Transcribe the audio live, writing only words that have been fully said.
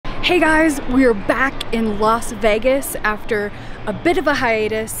Hey guys, we are back in Las Vegas after a bit of a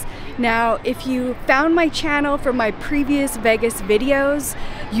hiatus. Now, if you found my channel from my previous Vegas videos,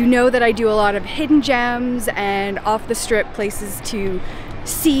 you know that I do a lot of hidden gems and off the strip places to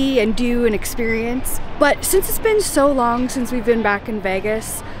see and do and experience. But since it's been so long since we've been back in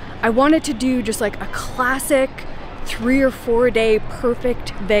Vegas, I wanted to do just like a classic 3 or 4 day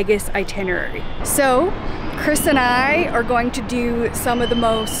perfect Vegas itinerary. So Chris and I are going to do some of the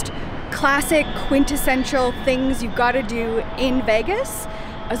most classic quintessential things you've got to do in Vegas,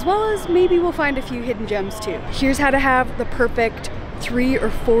 as well as maybe we'll find a few hidden gems too. Here's how to have the perfect 3 or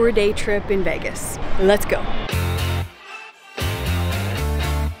 4 day trip in Vegas. Let's go.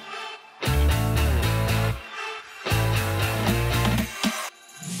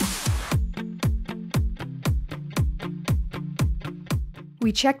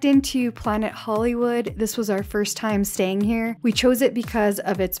 We checked into Planet Hollywood. This was our first time staying here. We chose it because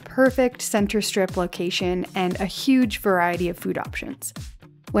of its perfect center strip location and a huge variety of food options.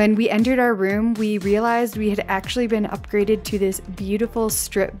 When we entered our room, we realized we had actually been upgraded to this beautiful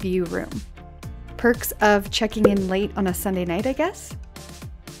strip view room. Perks of checking in late on a Sunday night, I guess?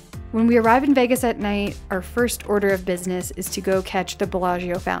 When we arrive in Vegas at night, our first order of business is to go catch the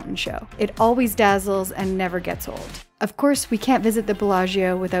Bellagio Fountain show. It always dazzles and never gets old. Of course, we can't visit the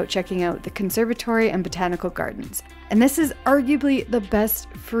Bellagio without checking out the Conservatory and Botanical Gardens. And this is arguably the best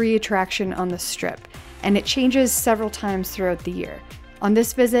free attraction on the Strip, and it changes several times throughout the year. On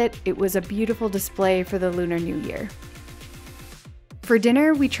this visit, it was a beautiful display for the Lunar New Year. For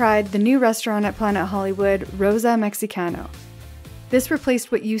dinner, we tried the new restaurant at Planet Hollywood, Rosa Mexicano. This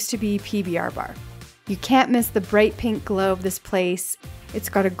replaced what used to be PBR Bar. You can't miss the bright pink glow of this place. It's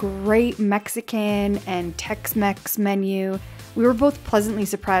got a great Mexican and Tex-Mex menu. We were both pleasantly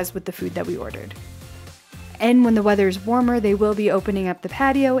surprised with the food that we ordered. And when the weather's warmer, they will be opening up the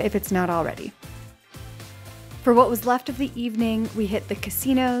patio if it's not already. For what was left of the evening, we hit the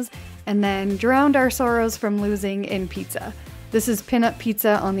casinos and then drowned our sorrows from losing in pizza. This is Pin-Up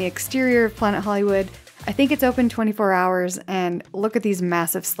Pizza on the exterior of Planet Hollywood. I think it's open 24 hours, and look at these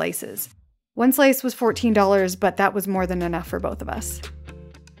massive slices. One slice was $14, but that was more than enough for both of us.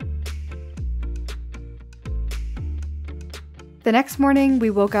 The next morning, we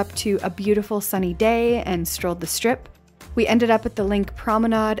woke up to a beautiful sunny day and strolled the strip. We ended up at the Linq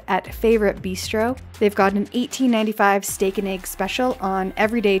Promenade at Favorite Bistro. They've got an $18.95 steak and egg special on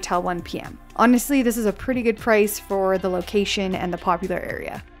every day till 1 p.m. Honestly, this is a pretty good price for the location and the popular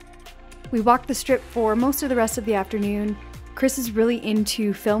area. We walked the strip for most of the rest of the afternoon. Chris is really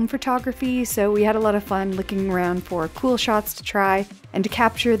into film photography, so we had a lot of fun looking around for cool shots to try and to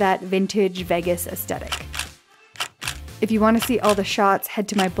capture that vintage Vegas aesthetic. If you want to see all the shots, head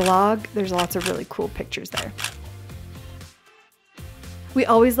to my blog. There's lots of really cool pictures there. We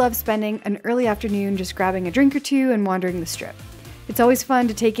always love spending an early afternoon just grabbing a drink or two and wandering the strip. It's always fun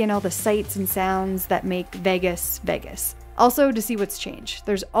to take in all the sights and sounds that make Vegas, Vegas. Also, to see what's changed.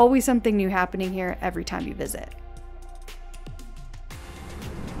 There's always something new happening here every time you visit.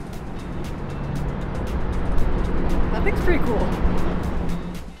 That thing's pretty cool.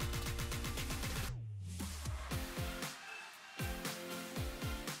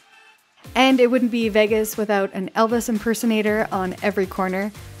 And it wouldn't be Vegas without an Elvis impersonator on every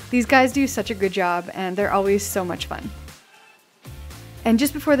corner. These guys do such a good job, and they're always so much fun. And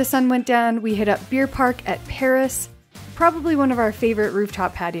just before the sun went down, we hit up Beer Park at Paris. Probably one of our favorite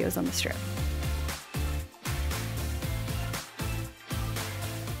rooftop patios on the strip.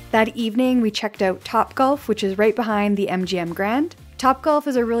 That evening, we checked out Topgolf, which is right behind the MGM Grand. Topgolf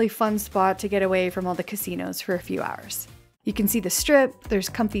is a really fun spot to get away from all the casinos for a few hours. You can see the strip, there's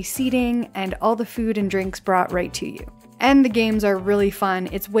comfy seating, and all the food and drinks brought right to you. And the games are really fun.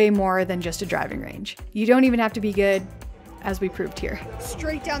 It's way more than just a driving range. You don't even have to be good, as we proved here.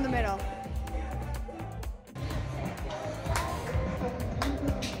 Straight down the middle.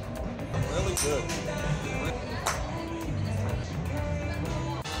 Really good.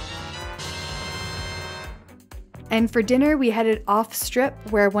 And for dinner, we headed off strip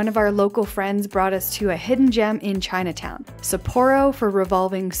where one of our local friends brought us to a hidden gem in Chinatown, Sapporo for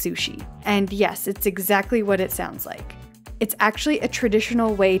revolving sushi. And yes, it's exactly what it sounds like. It's actually a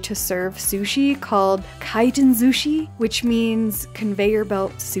traditional way to serve sushi called kaiten sushi, which means conveyor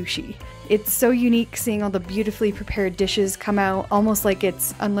belt sushi. It's so unique seeing all the beautifully prepared dishes come out almost like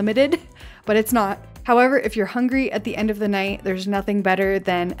it's unlimited, but it's not. However, if you're hungry at the end of the night, there's nothing better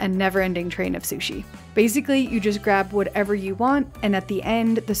than a never-ending train of sushi. Basically, you just grab whatever you want, and at the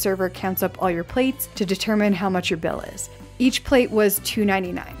end, the server counts up all your plates to determine how much your bill is. Each plate was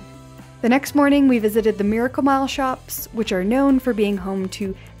 $2.99. The next morning, we visited the Miracle Mile shops, which are known for being home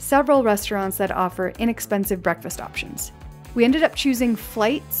to several restaurants that offer inexpensive breakfast options. We ended up choosing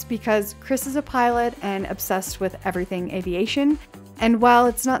flights because Chris is a pilot and obsessed with everything aviation. And while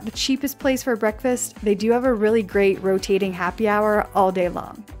it's not the cheapest place for breakfast, they do have a really great rotating happy hour all day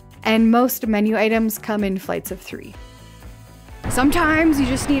long. And most menu items come in flights of 3. Sometimes you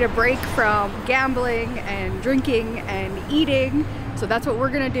just need a break from gambling and drinking and eating. So that's what we're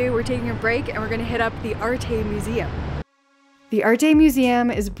gonna do. We're taking a break and we're gonna hit up the Arte Museum. The Arte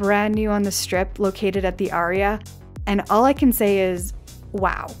Museum is brand new on the Strip, located at the Aria. And all I can say is,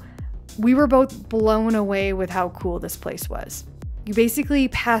 wow. We were both blown away with how cool this place was. You basically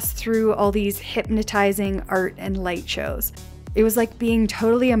pass through all these hypnotizing art and light shows. It was like being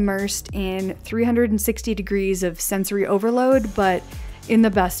totally immersed in 360 degrees of sensory overload, but in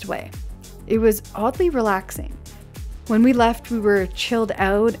the best way. It was oddly relaxing. When we left, we were chilled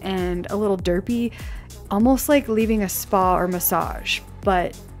out and a little derpy, almost like leaving a spa or massage,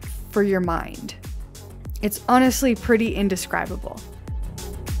 but for your mind. It's honestly pretty indescribable.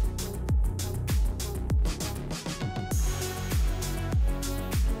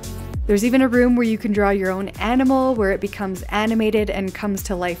 There's even a room where you can draw your own animal, where it becomes animated and comes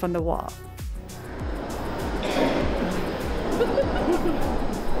to life on the wall.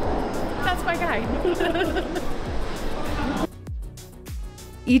 That's my guy.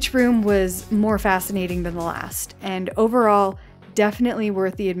 Each room was more fascinating than the last, and overall, definitely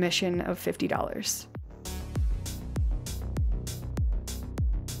worth the admission of $50.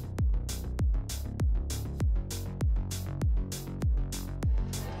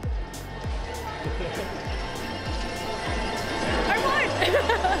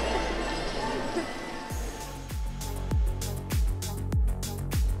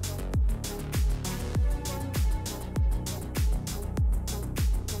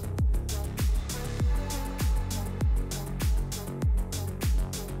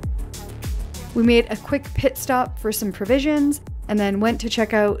 We made a quick pit stop for some provisions and then went to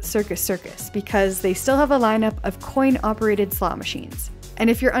check out Circus because they still have a lineup of coin-operated slot machines. And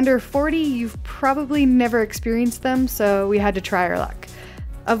if you're under 40, you've probably never experienced them, so we had to try our luck,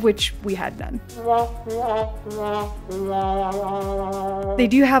 of which we had none. They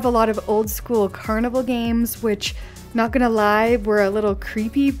do have a lot of old school carnival games, which, not gonna lie, were a little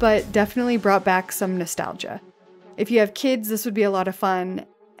creepy, but definitely brought back some nostalgia. If you have kids, this would be a lot of fun.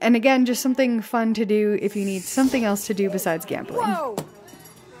 And again, just something fun to do if you need something else to do besides gambling. Whoa!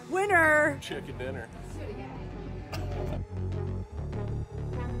 Winner! Chicken dinner.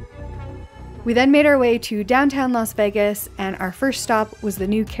 We then made our way to downtown Las Vegas, and our first stop was the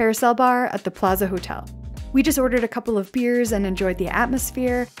new Carousel Bar at the Plaza Hotel. We just ordered a couple of beers and enjoyed the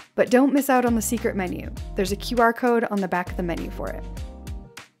atmosphere, but don't miss out on the secret menu. There's a QR code on the back of the menu for it.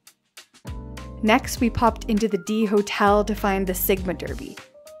 Next, we popped into the D Hotel to find the Sigma Derby.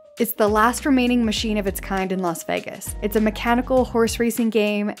 It's the last remaining machine of its kind in Las Vegas. It's a mechanical horse racing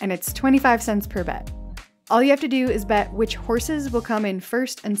game, and it's 25 cents per bet. All you have to do is bet which horses will come in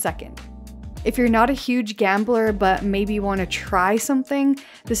first and second. If you're not a huge gambler but maybe want to try something,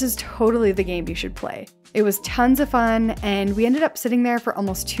 this is totally the game you should play. It was tons of fun, and we ended up sitting there for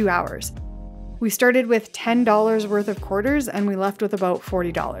almost 2 hours. We started with $10 worth of quarters and we left with about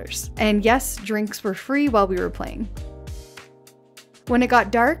 $40. And yes, drinks were free while we were playing. When it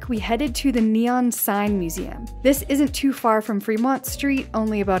got dark, we headed to the Neon Sign Museum. This isn't too far from Fremont Street,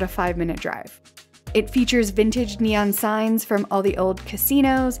 only about a 5-minute drive. It features vintage neon signs from all the old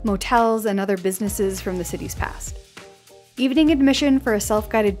casinos, motels, and other businesses from the city's past. Evening admission for a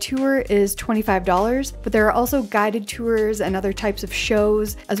self-guided tour is $25, but there are also guided tours and other types of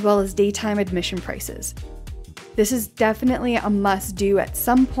shows, as well as daytime admission prices. This is definitely a must-do at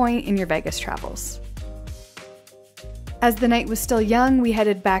some point in your Vegas travels. As the night was still young, we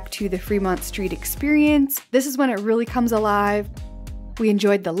headed back to the Fremont Street Experience. This is when it really comes alive. We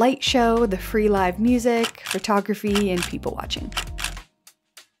enjoyed the light show, the free live music, photography, and people watching.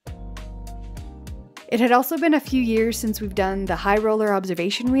 It had also been a few years since we've done the high roller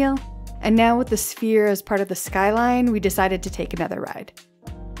observation wheel, and now with the Sphere as part of the skyline, we decided to take another ride.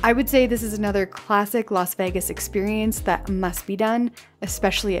 I would say this is another classic Las Vegas experience that must be done,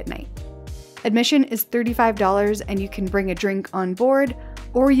 especially at night. Admission is $35 and you can bring a drink on board,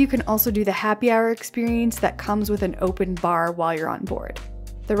 or you can also do the happy hour experience that comes with an open bar while you're on board.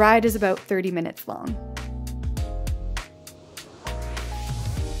 The ride is about 30 minutes long.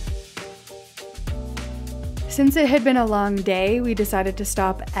 Since it had been a long day, we decided to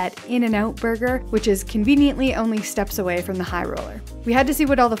stop at In-N-Out Burger, which is conveniently only steps away from the high roller. We had to see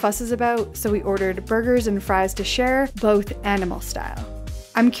what all the fuss is about, so we ordered burgers and fries to share, both animal style.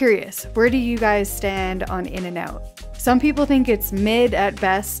 I'm curious, where do you guys stand on In-N-Out? Some people think it's mid at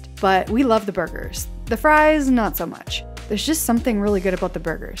best, but we love the burgers. The fries, not so much. There's just something really good about the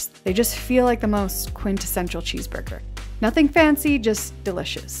burgers. They just feel like the most quintessential cheeseburger. Nothing fancy, just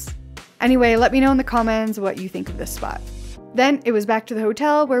delicious. Anyway, let me know in the comments what you think of this spot. Then it was back to the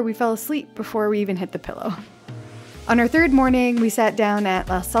hotel where we fell asleep before we even hit the pillow. On our third morning, we sat down at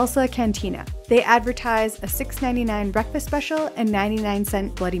La Salsa Cantina. They advertise a $6.99 breakfast special and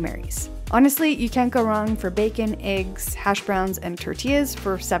 99-cent Bloody Marys. Honestly, you can't go wrong for bacon, eggs, hash browns, and tortillas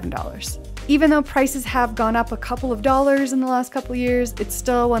for $7. Even though prices have gone up a couple of dollars in the last couple of years, it's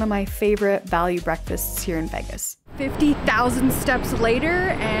still one of my favorite value breakfasts here in Vegas. 50,000 steps later,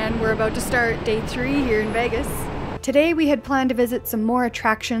 and we're about to start day 3 here in Vegas. Today we had planned to visit some more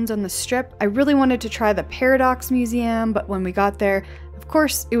attractions on the Strip. I really wanted to try the Paradox Museum, but when we got there, of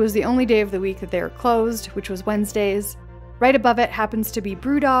course, it was the only day of the week that they were closed, which was Wednesdays. Right above it happens to be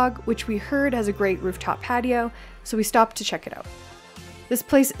Brewdog, which we heard has a great rooftop patio, so we stopped to check it out. This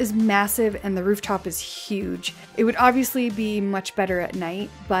place is massive and the rooftop is huge. It would obviously be much better at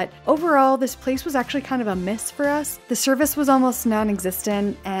night, but overall this place was actually kind of a miss for us. The service was almost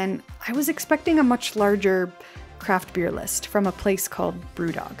non-existent, and I was expecting a much larger craft beer list from a place called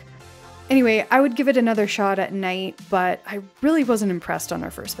Brewdog. Anyway, I would give it another shot at night, but I really wasn't impressed on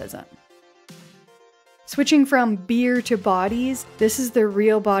our first visit. Switching from beer to bodies, this is the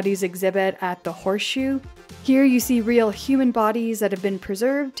Real Bodies exhibit at the Horseshoe. Here you see real human bodies that have been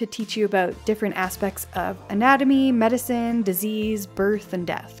preserved to teach you about different aspects of anatomy, medicine, disease, birth, and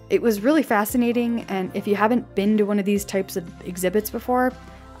death. It was really fascinating, and if you haven't been to one of these types of exhibits before,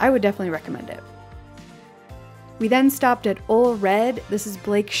 I would definitely recommend it. We then stopped at Ole Red. This is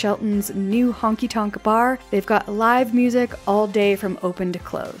Blake Shelton's new honky-tonk bar. They've got live music all day from open to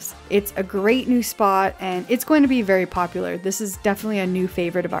close. It's a great new spot, and it's going to be very popular. This is definitely a new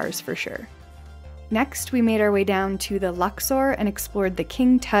favorite of ours for sure. Next, we made our way down to the Luxor and explored the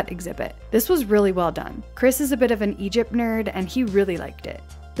King Tut exhibit. This was really well done. Chris is a bit of an Egypt nerd, and he really liked it.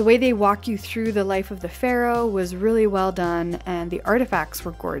 The way they walk you through the life of the pharaoh was really well done, and the artifacts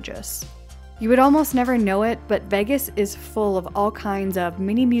were gorgeous. You would almost never know it, but Vegas is full of all kinds of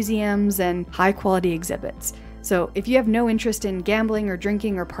mini museums and high-quality exhibits. So if you have no interest in gambling or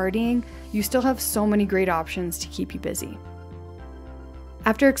drinking or partying, you still have so many great options to keep you busy.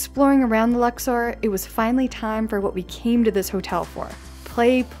 After exploring around the Luxor, it was finally time for what we came to this hotel for,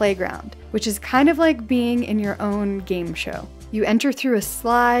 Play Playground, which is kind of like being in your own game show. You enter through a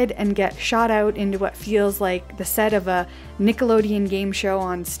slide and get shot out into what feels like the set of a Nickelodeon game show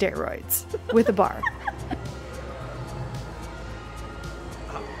on steroids, with a bar.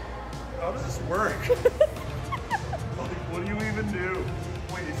 How does this work? What do you even do?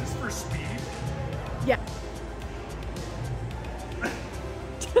 Wait, is this for speed? Yeah.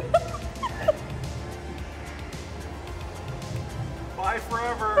 Bye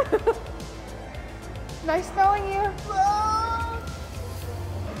forever. Nice knowing you.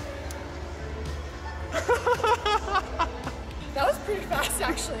 That was pretty fast,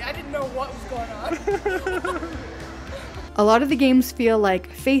 actually. I didn't know what was going on. A lot of the games feel like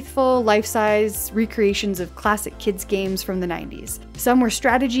faithful, life-size recreations of classic kids games from the 90s. Some were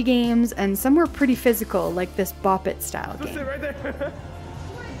strategy games, and some were pretty physical, like this Bop It style game. Sit right there.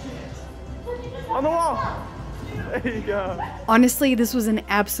 On the wall. There you go. Honestly, this was an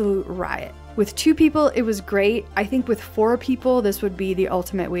absolute riot. With 2 people, it was great. I think with 4 people, this would be the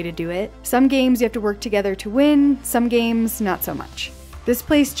ultimate way to do it. Some games you have to work together to win, some games not so much. This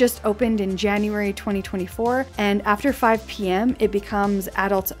place just opened in January 2024, and after 5 p.m., it becomes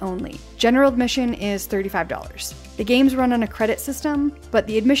adults only. General admission is $35. The games run on a credit system, but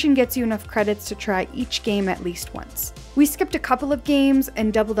the admission gets you enough credits to try each game at least once. We skipped a couple of games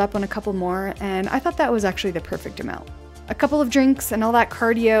and doubled up on a couple more, and I thought that was actually the perfect amount. A couple of drinks and all that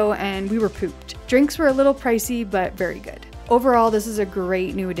cardio, and we were pooped. Drinks were a little pricey, but very good. Overall, this is a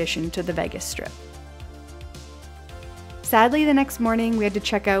great new addition to the Vegas Strip. Sadly, the next morning we had to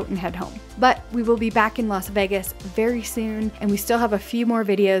check out and head home. But we will be back in Las Vegas very soon, and we still have a few more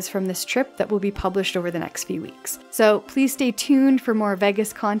videos from this trip that will be published over the next few weeks. So please stay tuned for more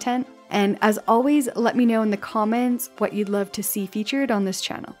Vegas content, and as always, let me know in the comments what you'd love to see featured on this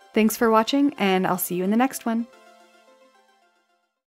channel. Thanks for watching, and I'll see you in the next one.